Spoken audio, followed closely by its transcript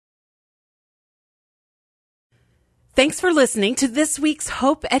Thanks for listening to this week's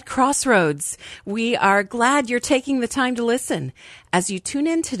Hope at Crossroads. We are glad you're taking the time to listen. As you tune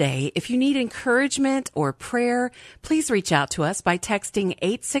in today, if you need encouragement or prayer, please reach out to us by texting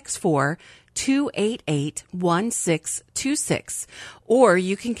 864-288-1626. Or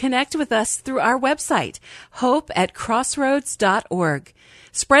you can connect with us through our website, hopeatcrossroads.org.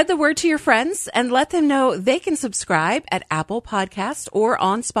 Spread the word to your friends and let them know they can subscribe at Apple Podcast or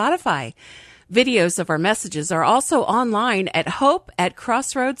on Spotify. Videos of our messages are also online at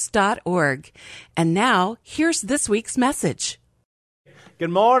hopeatcrossroads.org. And now, here's this week's message.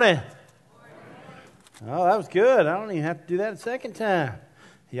 Good morning. Oh, that was good. I don't even have to do that a second time.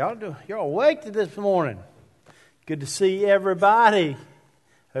 You're awake this morning. Good to see everybody.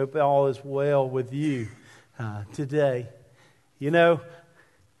 Hope all is well with you today. You know,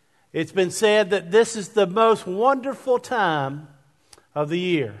 it's been said that this is the most wonderful time of the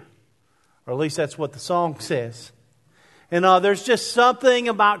year. Or at least that's what the song says. And there's just something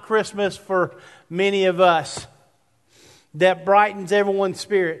about Christmas for many of us that brightens everyone's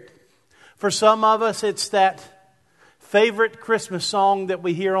spirit. For some of us, it's that favorite Christmas song that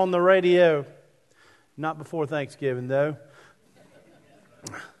we hear on the radio. Not before Thanksgiving, though.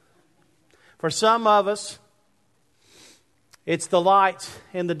 For some of us, it's the lights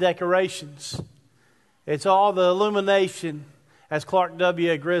and the decorations. It's all the illumination, as Clark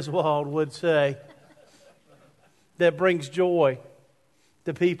W. Griswold would say, that brings joy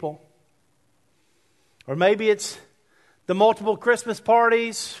to people. Or maybe it's the multiple Christmas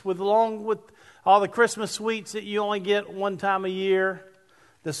parties along with all the Christmas sweets that you only get one time a year,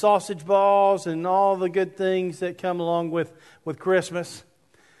 the sausage balls and all the good things that come along with Christmas.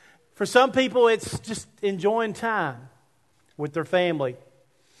 For some people, it's just enjoying time with their family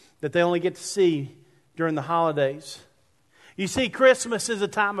that they only get to see during the holidays. You see, Christmas is a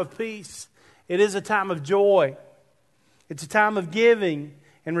time of peace. It is a time of joy. It's a time of giving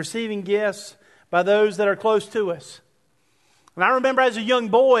and receiving gifts by those that are close to us. And I remember as a young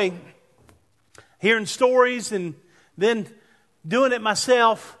boy hearing stories and then doing it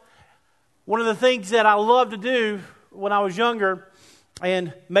myself. One of the things that I loved to do when I was younger,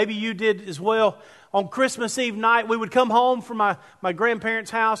 and maybe you did as well, on Christmas Eve night, we would come home from my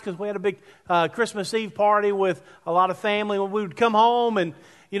grandparents' house because we had a big Christmas Eve party with a lot of family. We would come home and,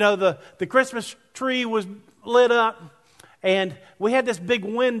 you know, the Christmas tree was lit up. And we had this big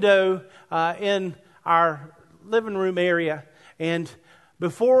window in our living room area. And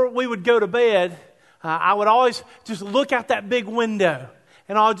before we would go to bed, I would always just look out that big window.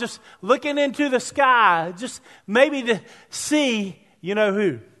 And I was just looking into the sky, just maybe to see, you know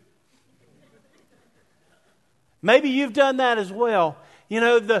who. Maybe you've done that as well. You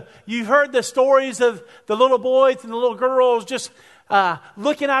know, you've heard the stories of the little boys and the little girls just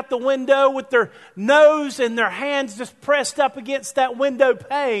looking out the window with their nose and their hands just pressed up against that window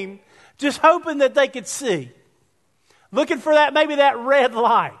pane, just hoping that they could see. Looking for maybe that red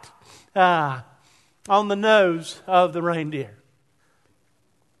light on the nose of the reindeer.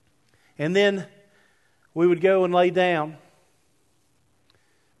 And then we would go and lay down.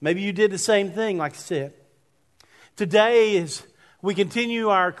 Maybe you did the same thing, like I said. Today, as we continue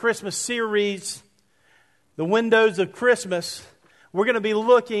our Christmas series, The Windows of Christmas, we're going to be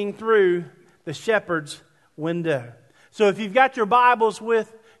looking through the shepherd's window. So if you've got your Bibles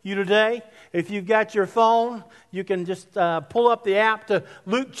with you today, if you've got your phone, you can just pull up the app to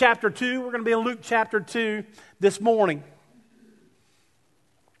Luke chapter 2. We're going to be in Luke chapter 2 this morning.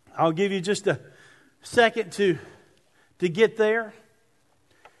 I'll give you just a second to get there,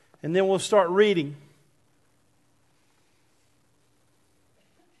 and then we'll start reading.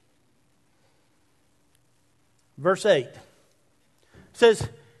 Verse 8 says,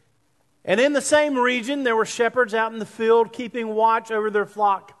 "And in the same region there were shepherds out in the field, keeping watch over their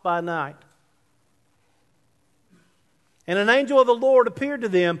flock by night. And an angel of the Lord appeared to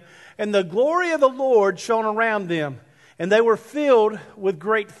them, and the glory of the Lord shone around them, and they were filled with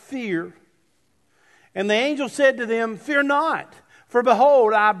great fear. And the angel said to them, 'Fear not, for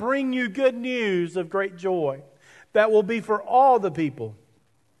behold, I bring you good news of great joy, that will be for all the people.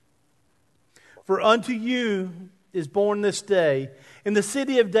 For unto you is born this day in the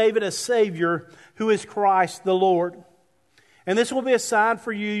city of David a Savior, who is Christ the Lord. And this will be a sign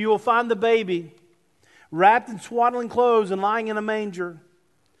for you. You will find the baby wrapped in swaddling clothes and lying in a manger.'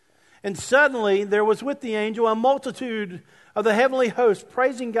 And suddenly there was with the angel a multitude of the heavenly host,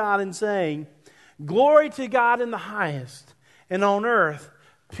 praising God and saying, 'Glory to God in the highest, and on earth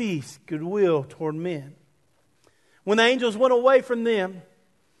peace, goodwill toward men.' When the angels went away from them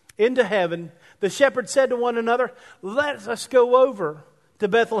into heaven, the shepherds said to one another, 'Let us go over to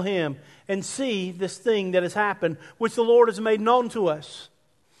Bethlehem and see this thing that has happened, which the Lord has made known to us.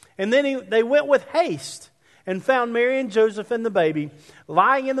 And then they went with haste and found Mary and Joseph and the baby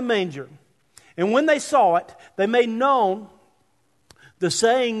lying in the manger. And when they saw it, they made known the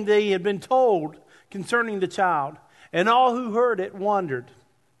saying they had been told concerning the child. And all who heard it wondered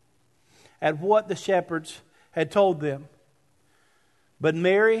at what the shepherds had told them. But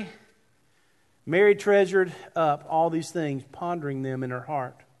Mary treasured up all these things, pondering them in her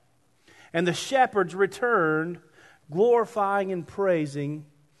heart. And the shepherds returned, glorifying and praising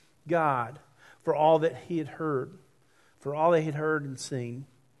God for all that he had heard, for all they had heard and seen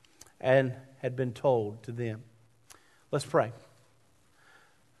and had been told to them. Let's pray.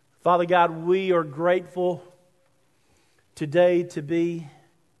 Father God, we are grateful today to be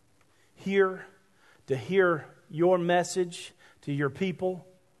here, to hear your message to your people.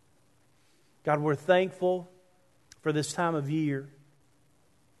 God, we're thankful for this time of year.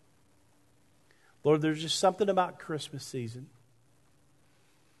 Lord, there's just something about Christmas season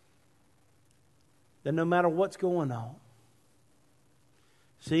that no matter what's going on,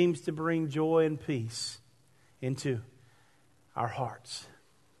 seems to bring joy and peace into our hearts.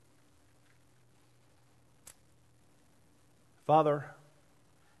 Father,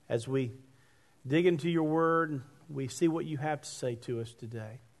 as we dig into your word and we see what you have to say to us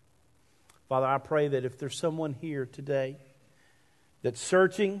today, Father, I pray that if there's someone here today that's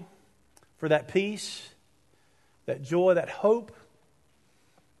searching for that peace, that joy, that hope,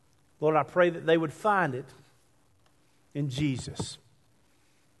 Lord, I pray that they would find it in Jesus.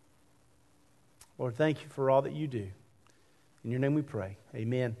 Lord, thank you for all that you do. In your name we pray.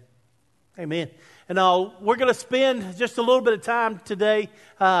 Amen. Amen. And we're going to spend just a little bit of time today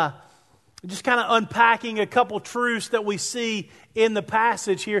just kind of unpacking a couple truths that we see in the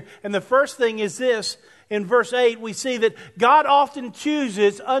passage here. And the first thing is this. In verse 8, we see that God often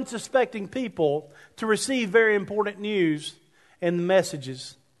chooses unsuspecting people to receive very important news and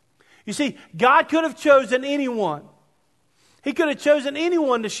messages. You see, God could have chosen anyone. He could have chosen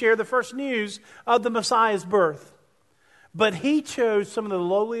anyone to share the first news of the Messiah's birth. But He chose some of the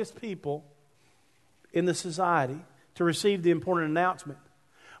lowliest people in the society to receive the important announcement.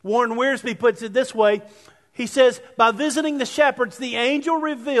 Warren Wiersbe puts it this way. He says, by visiting the shepherds, the angel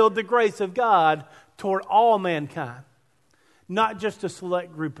revealed the grace of God toward all mankind, not just a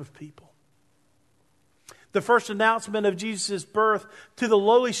select group of people. The first announcement of Jesus' birth to the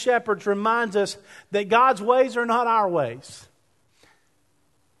lowly shepherds reminds us that God's ways are not our ways.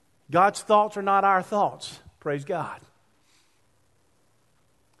 God's thoughts are not our thoughts. Praise God.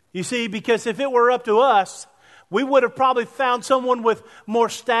 You see, because if it were up to us, we would have probably found someone with more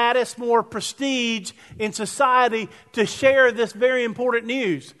status, more prestige in society to share this very important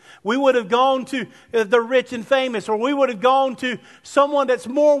news. We would have gone to the rich and famous, or we would have gone to someone that's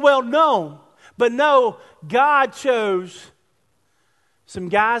more well known. But no, God chose some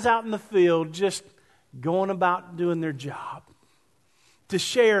guys out in the field just going about doing their job to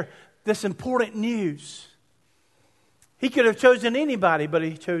share this important news. He could have chosen anybody, but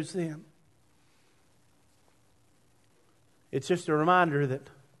He chose them. It's just a reminder that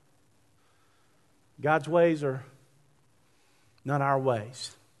God's ways are not our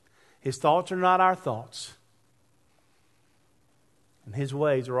ways. His thoughts are not our thoughts. And His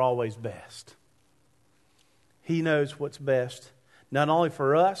ways are always best. He knows what's best, not only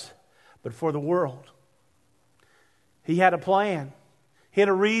for us, but for the world. He had a plan. He had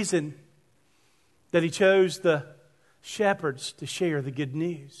a reason that He chose the shepherds to share the good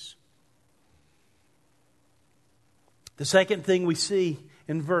news. The second thing we see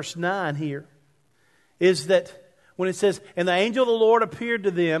in verse 9 here is that when it says, and the angel of the Lord appeared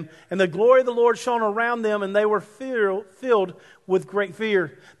to them, and the glory of the Lord shone around them, and they were filled with great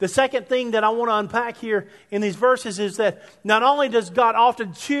fear. The second thing that I want to unpack here in these verses is that not only does God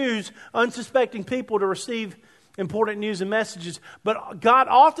often choose unsuspecting people to receive important news and messages, but God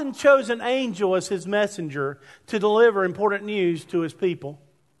often chose an angel as His messenger to deliver important news to His people.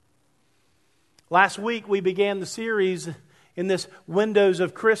 Last week we began the series in this Windows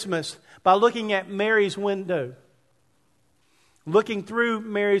of Christmas by looking at Mary's window. Looking through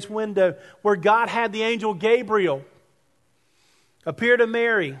Mary's window where God had the angel Gabriel appear to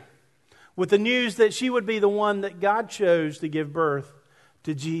Mary with the news that she would be the one that God chose to give birth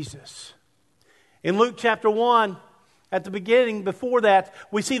to Jesus. In Luke chapter 1, at the beginning, before that,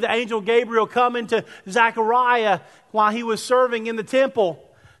 we see the angel Gabriel come into Zechariah while he was serving in the temple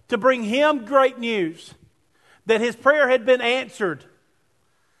to bring him great news that his prayer had been answered,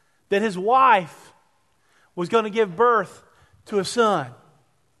 that his wife was going to give birth to a son.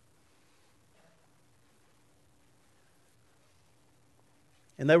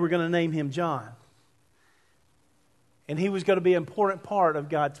 And they were going to name him John. And he was going to be an important part of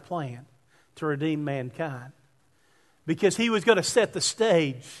God's plan to redeem mankind. Because he was going to set the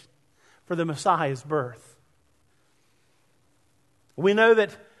stage for the Messiah's birth. We know that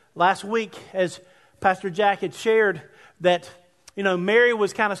last week, as Pastor Jack had shared, that Mary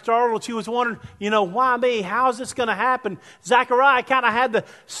was kind of startled. She was wondering, why me? How is this going to happen? Zechariah kind of had the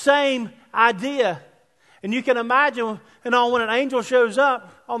same idea. And you can imagine, when an angel shows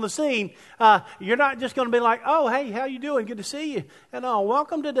up on the scene, you're not just going to be like, oh, hey, how you doing? Good to see you.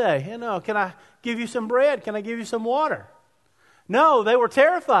 Welcome today. Can I give you some bread? Can I give you some water? No, they were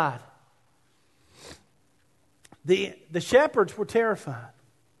terrified. The shepherds were terrified.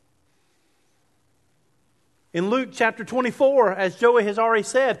 In Luke chapter 24, as Joey has already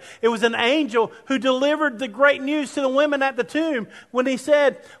said, it was an angel who delivered the great news to the women at the tomb when he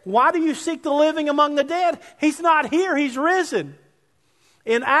said, why do you seek the living among the dead? He's not here, he's risen.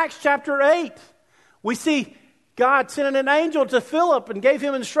 In Acts chapter 8, we see God sending an angel to Philip and gave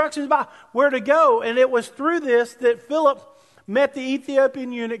him instructions about where to go. And it was through this that Philip met the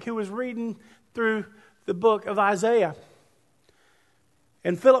Ethiopian eunuch who was reading through the book of Isaiah.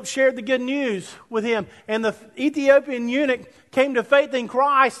 And Philip shared the good news with him. And the Ethiopian eunuch came to faith in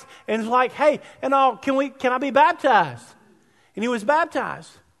Christ and was like, hey, can I be baptized? And he was baptized.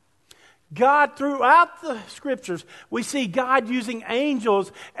 God, throughout the scriptures, we see God using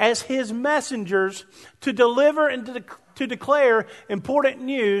angels as his messengers to deliver and to declare important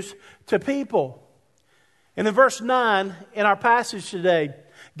news to people. And in verse 9, in our passage today,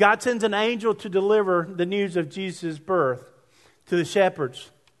 God sends an angel to deliver the news of Jesus' birth to the shepherds.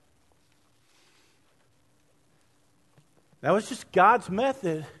 That was just God's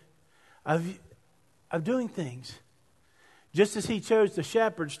method of doing things. Just as he chose the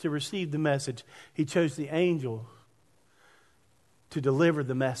shepherds to receive the message, he chose the angel to deliver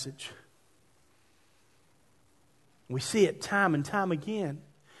the message. We see it time and time again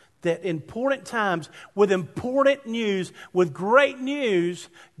that important times, with important news, with great news,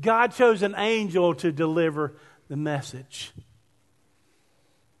 God chose an angel to deliver the message.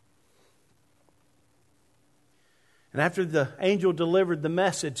 And after the angel delivered the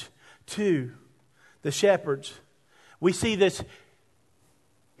message to the shepherds, we see this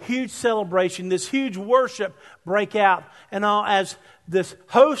huge celebration, this huge worship break out. And all as this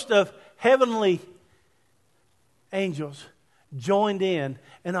host of heavenly angels joined in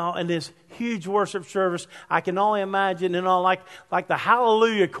this huge worship service. I can only imagine, like the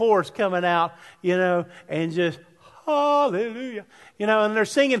hallelujah chorus coming out, and just hallelujah. And they're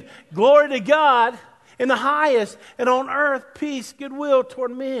singing glory to God in the highest, and on earth peace, goodwill toward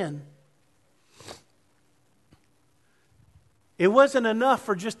men. It wasn't enough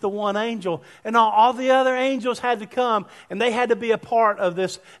for just the one angel. And all the other angels had to come, and they had to be a part of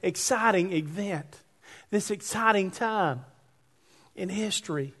this exciting event, this exciting time in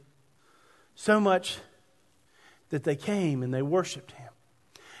history. So much that they came and they worshiped him.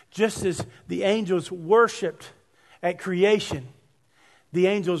 Just as the angels worshiped at creation, the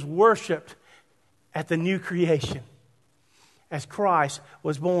angels worshiped at the new creation, as Christ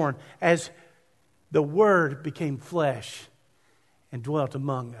was born, as the Word became flesh and dwelt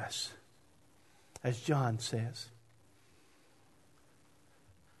among us, as John says.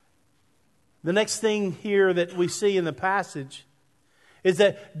 The next thing here that we see in the passage is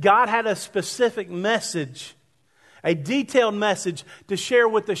that God had a specific message, a detailed message to share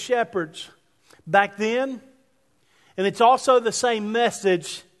with the shepherds back then. And it's also the same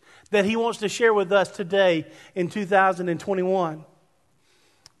message that he wants to share with us today in 2021.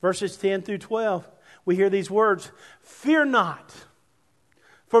 Verses 10 through 12, we hear these words, "Fear not,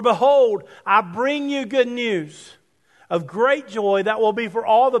 for behold, I bring you good news of great joy that will be for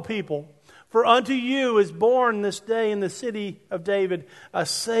all the people. For unto you is born this day in the city of David a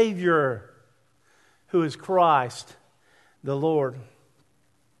Savior, who is Christ the Lord."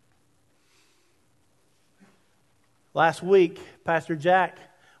 Last week, Pastor Jack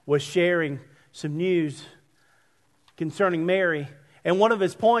was sharing some news concerning Mary. And one of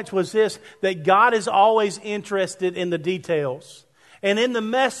his points was this, that God is always interested in the details. And in the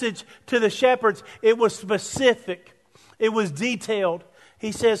message to the shepherds, it was specific. It was detailed.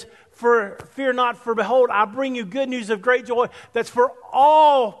 He says, fear not, for behold, I bring you good news of great joy that's for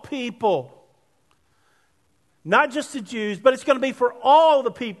all people. Not just the Jews, but it's going to be for all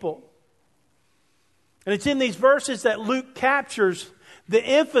the people. And it's in these verses that Luke captures the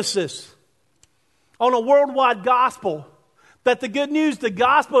emphasis on a worldwide gospel. That the good news, the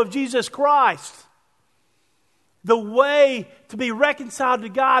gospel of Jesus Christ, the way to be reconciled to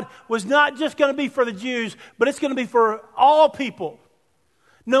God was not just going to be for the Jews, but it's going to be for all people.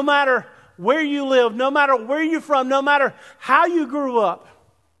 No matter where you live, no matter where you're from, no matter how you grew up,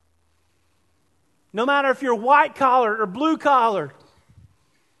 no matter if you're white collared or blue collared,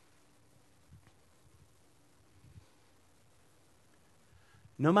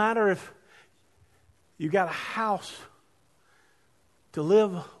 no matter if you got a house to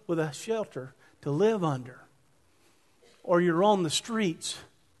live with a shelter to live under, or you're on the streets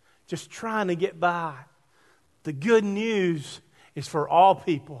just trying to get by, the good news is for all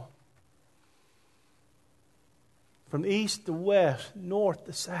people. From east to west, north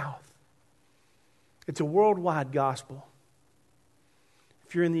to south. It's a worldwide gospel.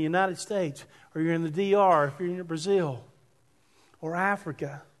 If you're in the United States, or you're in the DR, if you're in Brazil, or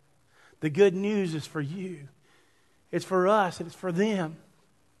Africa, the good news is for you. It's for us, and it's for them.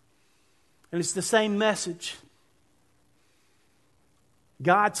 And it's the same message.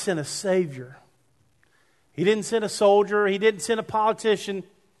 God sent a Savior. He didn't send a soldier. He didn't send a politician.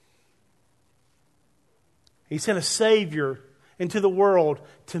 He sent a Savior into the world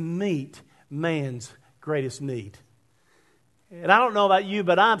to meet man's greatest need. And I don't know about you,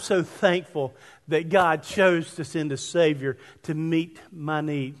 but I'm so thankful that God chose to send a Savior to meet my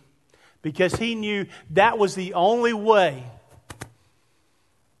need. Because He knew that was the only way.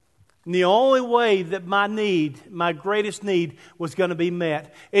 And the only way that my need, my greatest need, was going to be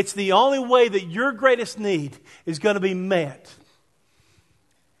met. It's the only way that your greatest need is going to be met.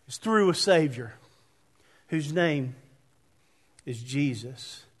 It's through a Savior whose name is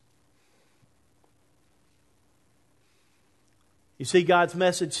Jesus. You see, God's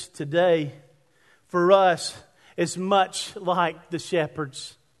message today for us is much like the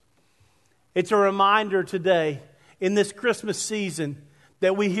shepherds. It's a reminder today in this Christmas season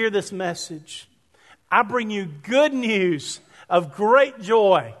that we hear this message. I bring you good news of great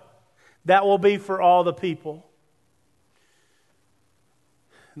joy that will be for all the people.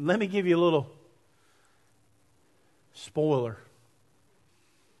 And let me give you a little spoiler.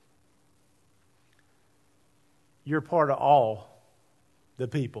 You're part of all the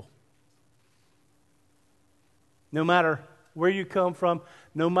people. No matter where you come from,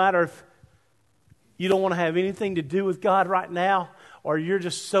 no matter if you don't want to have anything to do with God right now, or you're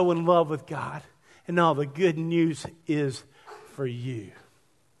just so in love with God, and all the good news is for you.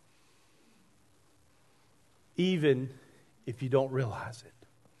 Even if you don't realize it.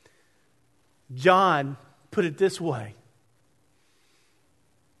 John put it this way.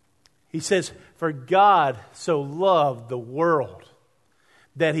 He says, "For God so loved the world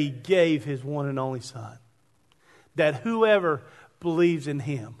that He gave His one and only Son, that whoever believes in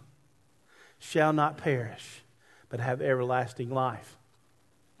Him shall not perish, but have everlasting life."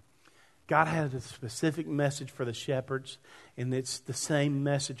 God had a specific message for the shepherds, and it's the same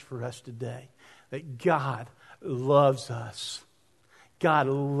message for us today. That God loves us. God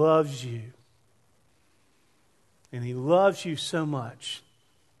loves you. And He loves you so much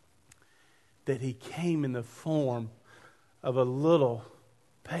that He came in the form of a little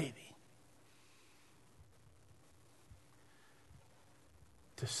baby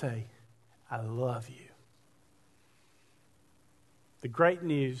to say, "I love you." The great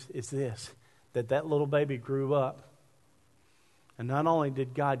news is this, that little baby grew up. And not only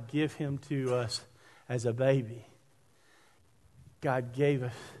did God give him to us as a baby, God gave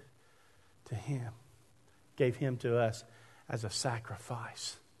us to him, gave him to us as a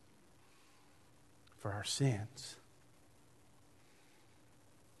sacrifice for our sins.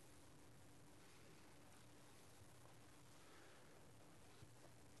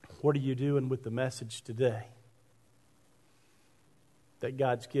 What are you doing with the message today that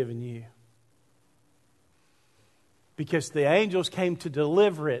God's given you? Because the angels came to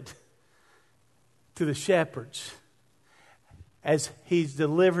deliver it to the shepherds as He's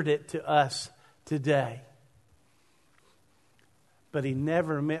delivered it to us today. But He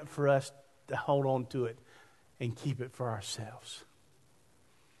never meant for us to hold on to it and keep it for ourselves.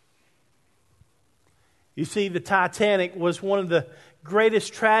 You see, the Titanic was one of the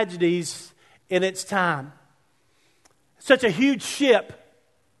greatest tragedies in its time. Such a huge ship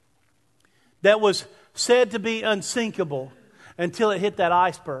that was said to be unsinkable until it hit that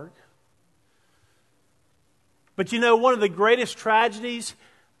iceberg. But you know, one of the greatest tragedies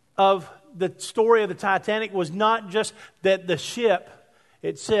of the story of the Titanic was not just that the ship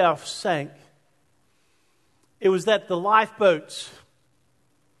itself sank. It was that the lifeboats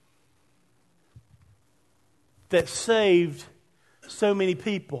that saved so many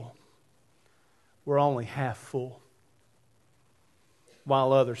people were only half full,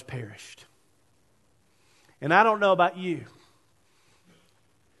 while others perished. And I don't know about you,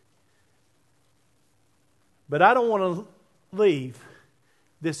 but I don't want to leave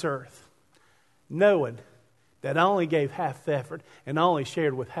this earth, knowing that I only gave half effort and I only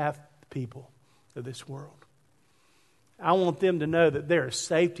shared with half the people of this world. I want them to know that there is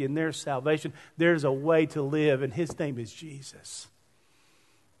safety and there's salvation. There's a way to live, and His name is Jesus.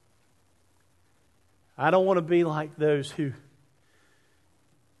 I don't want to be like those who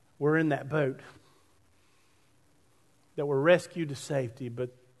were in that boat, that were rescued to safety, but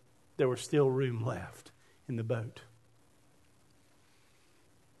there was still room left in the boat.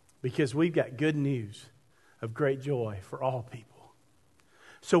 Because we've got good news of great joy for all people.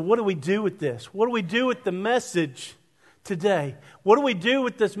 So what do we do with this? What do we do with the message today? What do we do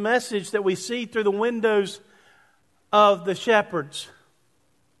with this message that we see through the windows of the shepherds?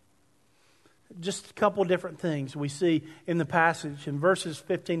 Just a couple different things we see in the passage. In verses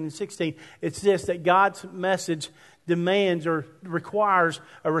 15 and 16, it's this, that God's message demands or requires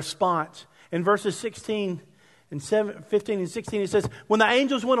a response. In verses 15 and 16, it says, when the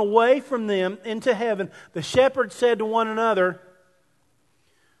angels went away from them into heaven, the shepherds said to one another,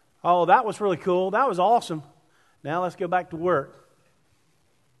 oh, that was really cool. That was awesome. Now let's go back to work.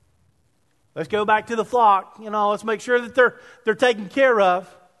 Let's go back to the flock. Let's make sure that they're taken care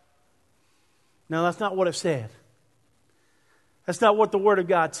of. No, that's not what it said. That's not what the Word of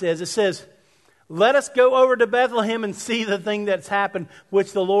God says. It says, let us go over to Bethlehem and see the thing that's happened,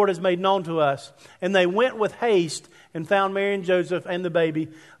 which the Lord has made known to us. And they went with haste and found Mary and Joseph and the baby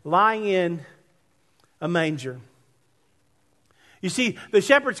lying in a manger. You see, the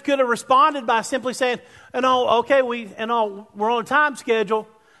shepherds could have responded by simply saying, okay, we're on a time schedule.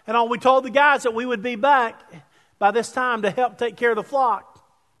 We told the guys that we would be back by this time to help take care of the flock.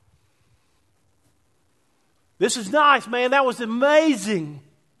 This is nice, man. That was amazing.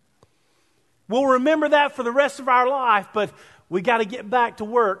 We'll remember that for the rest of our life, but we got to get back to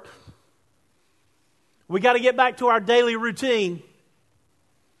work. We got to get back to our daily routine.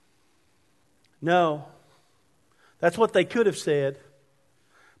 No. That's what they could have said.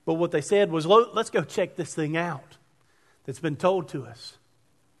 But what they said was, let's go check this thing out that's been told to us.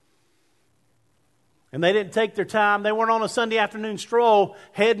 And they didn't take their time. They weren't on a Sunday afternoon stroll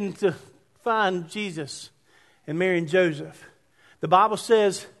heading to find Jesus and Mary and Joseph. The Bible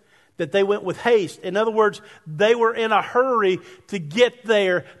says that they went with haste. In other words, they were in a hurry to get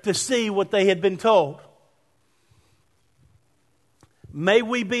there to see what they had been told. May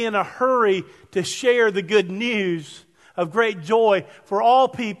we be in a hurry to share the good news of great joy for all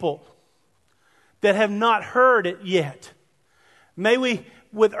people that have not heard it yet. May we,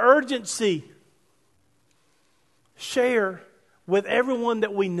 with urgency, share with everyone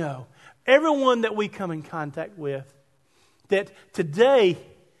that we know, everyone that we come in contact with, that today,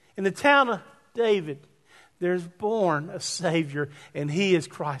 in the town of David, there's born a Savior, and He is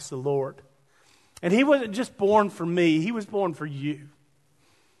Christ the Lord. And He wasn't just born for me, He was born for you.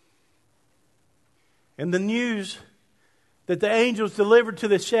 And the news that the angels delivered to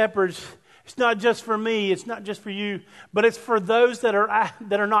the shepherds, it's not just for me, it's not just for you, but it's for those that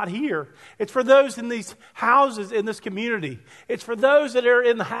are not here. It's for those in these houses in this community. It's for those that are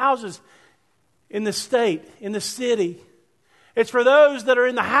in the houses in the state, in the city. It's for those that are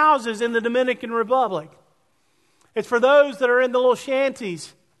in the houses in the Dominican Republic. It's for those that are in the little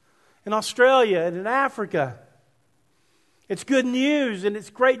shanties in Australia and in Africa. It's good news and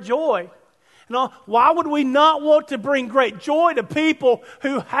it's great joy. Why would we not want to bring great joy to people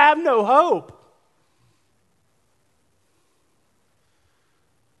who have no hope?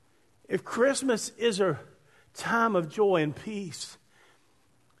 If Christmas is a time of joy and peace,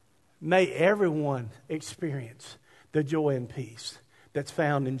 may everyone experience the joy and peace that's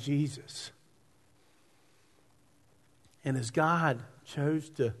found in Jesus. And as God chose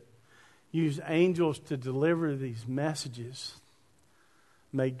to use angels to deliver these messages,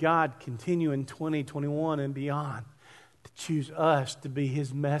 may God continue in 2021 and beyond to choose us to be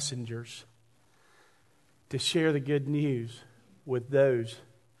His messengers, to share the good news with those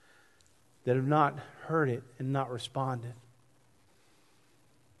that have not heard it and not responded.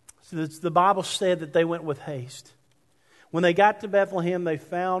 So the Bible said that they went with haste. When they got to Bethlehem, they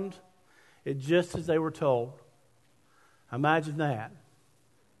found it just as they were told. Imagine that.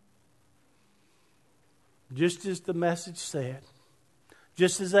 Just as the message said.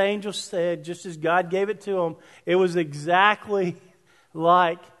 Just as the angel said, just as God gave it to them, it was exactly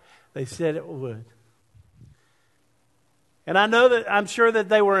like they said it would. And I'm sure that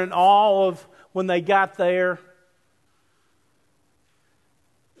they were in awe of when they got there.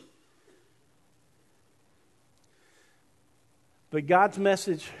 But God's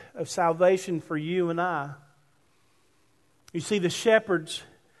message of salvation for you and I, you see, the shepherds,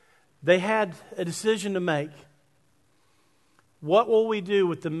 they had a decision to make. What will we do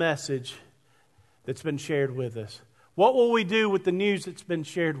with the message that's been shared with us? What will we do with the news that's been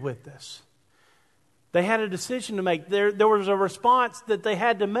shared with us? They had a decision to make. There was a response that they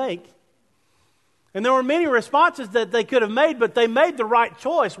had to make. And there were many responses that they could have made, but they made the right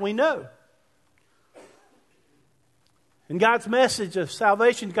choice, we know. And God's message of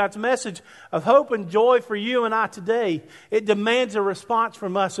salvation, God's message of hope and joy for you and I today, it demands a response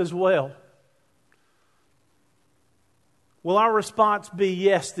from us as well. Will our response be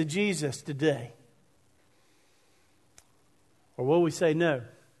yes to Jesus today? Or will we say no?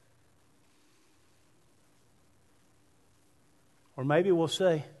 Or maybe we'll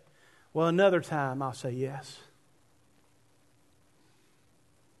say, well, another time I'll say yes.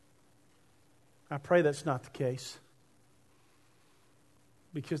 I pray that's not the case.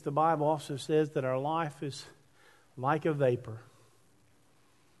 Because the Bible also says that our life is like a vapor.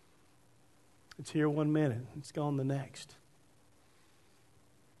 It's here 1 minute, it's gone the next.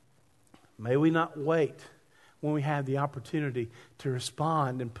 May we not wait when we have the opportunity to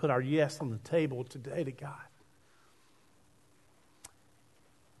respond and put our yes on the table today to God.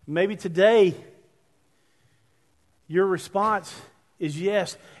 Maybe today your response is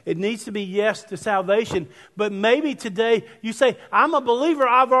yes. It needs to be yes to salvation. But maybe today you say, I'm a believer.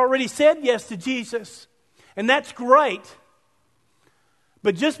 I've already said yes to Jesus. And that's great.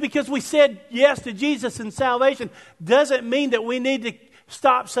 But just because we said yes to Jesus and salvation doesn't mean that we need to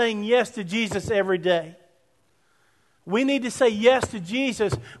stop saying yes to Jesus every day. We need to say yes to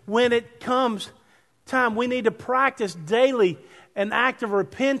Jesus when it comes time. We need to practice daily an act of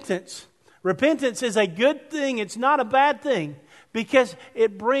repentance. Repentance is a good thing. It's not a bad thing because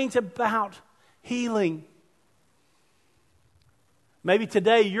it brings about healing. Maybe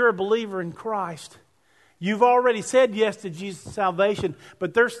today you're a believer in Christ. You've already said yes to Jesus' salvation,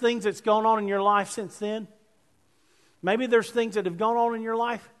 but there's things that's gone on in your life since then. Maybe there's things that have gone on in your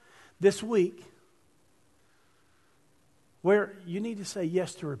life this week where you need to say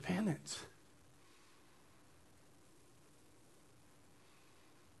yes to repentance.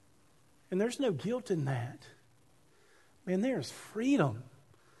 And there's no guilt in that. Man, there's freedom.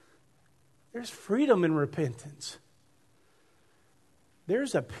 There's freedom in repentance.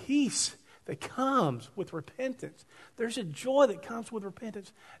 There's a peace that comes with repentance. There's a joy that comes with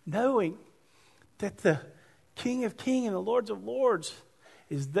repentance, knowing that the King of Kings and the Lord of Lords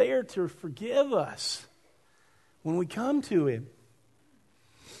is there to forgive us when we come to Him.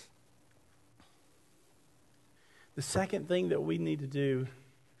 The second thing that we need to do,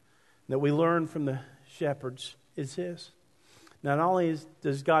 that we learn from the shepherds, is this. Not only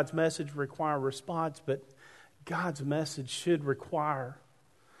does God's message require a response, but God's message should require,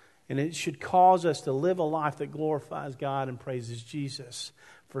 and it should cause us to live a life that glorifies God and praises Jesus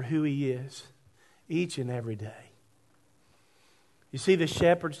for who He is each and every day. You see, the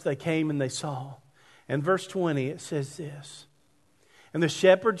shepherds, they came and they saw. In verse 20, it says this. And the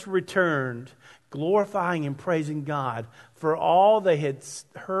shepherds returned, glorifying and praising God for all they had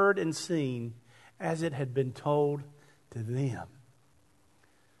heard and seen as it had been told to them.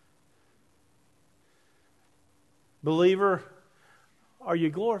 Believer, are you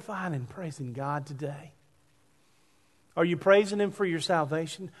glorifying and praising God today? Are you praising Him for your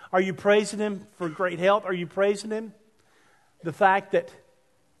salvation? Are you praising Him for great health? Are you praising Him the fact that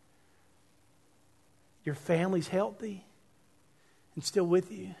your family's healthy and still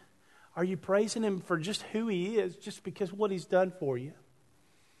with you? Are you praising Him for just who He is, just because of what He's done for you?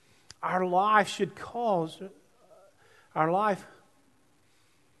 Our life should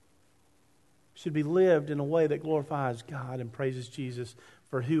be lived in a way that glorifies God and praises Jesus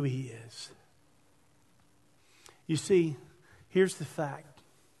for who He is. You see, here's the fact.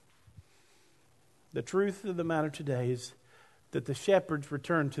 The truth of the matter today is that the shepherds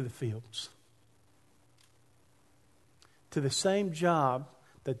returned to the fields, to the same job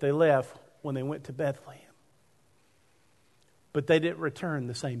that they left when they went to Bethlehem. But they didn't return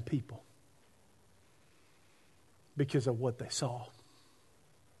the same people because of what they saw.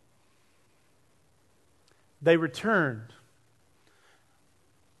 They returned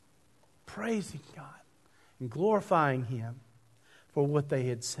praising God and glorifying Him for what they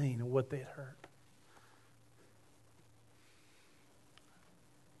had seen and what they had heard.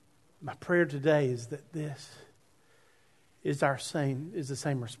 My prayer today is that this is the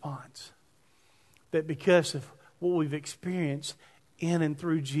same response. That because of what we've experienced in and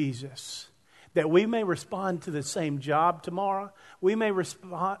through Jesus, that we may respond to the same job tomorrow. We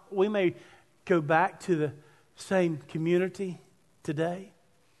may go back to the same community today.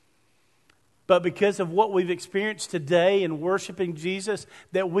 But because of what we've experienced today in worshiping Jesus,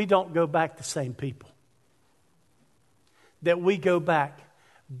 that we don't go back the same people. that we go back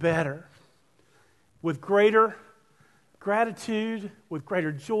better, with greater gratitude, with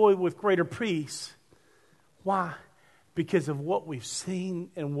greater joy, with greater peace. Why? Because of what we've seen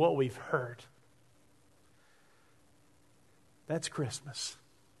and what we've heard. That's Christmas.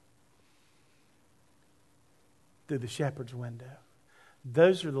 Through the shepherd's window.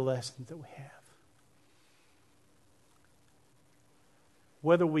 Those are the lessons that we have.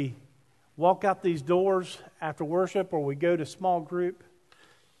 Whether we walk out these doors after worship or we go to small group,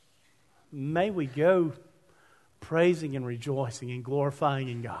 may we go praising and rejoicing and glorifying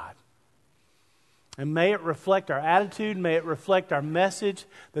in God. And may it reflect our attitude, may it reflect our message,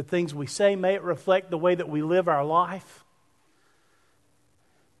 the things we say, may it reflect the way that we live our life.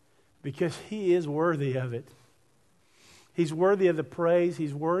 Because He is worthy of it. He's worthy of the praise.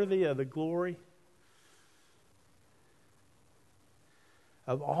 He's worthy of the glory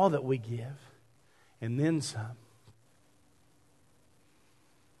of all that we give. And then some.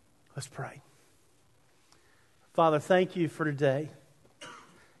 Let's pray. Father, thank you for today.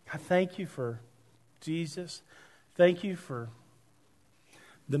 I thank you for Jesus. Thank you for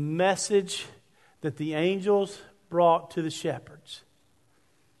the message that the angels brought to the shepherds.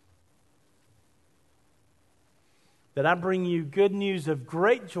 That I bring you good news of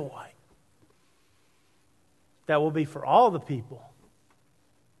great joy that will be for all the people.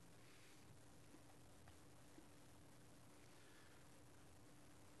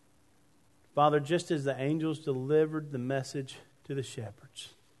 Father, just as the angels delivered the message to the shepherds,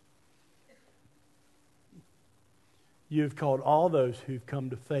 you have called all those who've come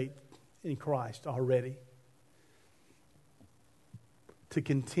to faith in Christ already to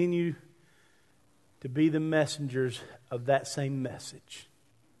continue to be the messengers of that same message.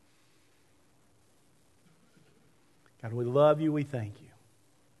 God, we love you, we thank you.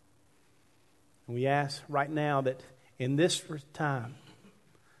 And we ask right now that in this time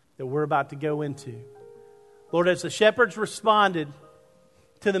that we're about to go into, Lord, as the shepherds responded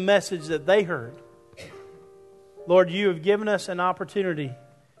to the message that they heard, Lord, you have given us an opportunity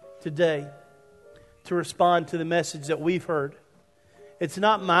today to respond to the message that we've heard. It's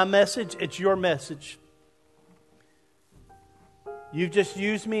not my message, it's your message. You've just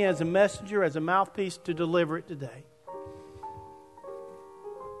used me as a messenger, as a mouthpiece to deliver it today.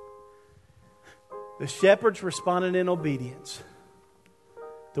 The shepherds responded in obedience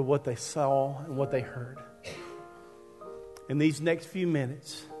to what they saw and what they heard. In these next few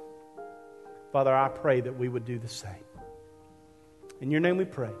minutes, Father, I pray that we would do the same. In your name we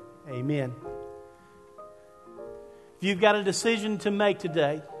pray. Amen. If you've got a decision to make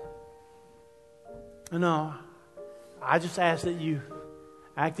today, I just ask that you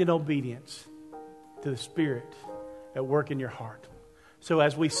act in obedience to the Spirit at work in your heart. So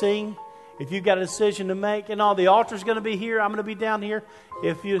as we sing, if you've got a decision to make, and all the altar's going to be here, I'm going to be down here.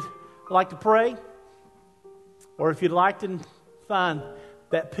 If you'd like to pray, or if you'd like to find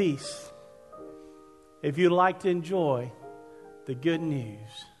that peace, if you'd like to enjoy the good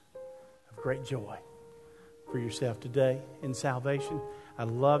news of great joy for yourself today in salvation, I'd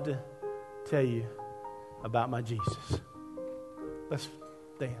love to tell you about my Jesus. Let's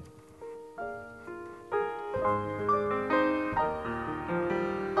stand.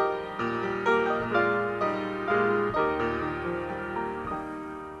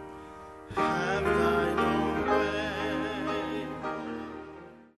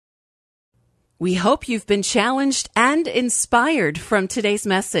 We hope you've been challenged and inspired from today's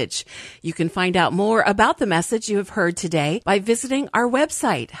message. You can find out more about the message you have heard today by visiting our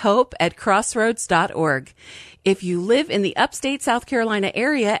website, hope@crossroads.org. If you live in the upstate South Carolina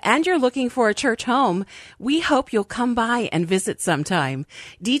area and you're looking for a church home, we hope you'll come by and visit sometime.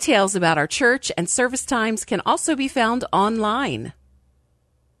 Details about our church and service times can also be found online.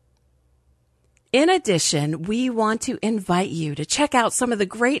 In addition, we want to invite you to check out some of the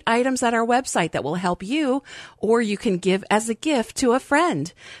great items at our website that will help you, or you can give as a gift to a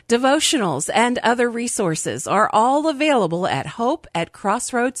friend. Devotionals and other resources are all available at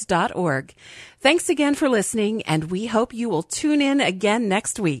hope@crossroads.org. Thanks again for listening, and we hope you will tune in again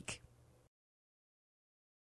next week.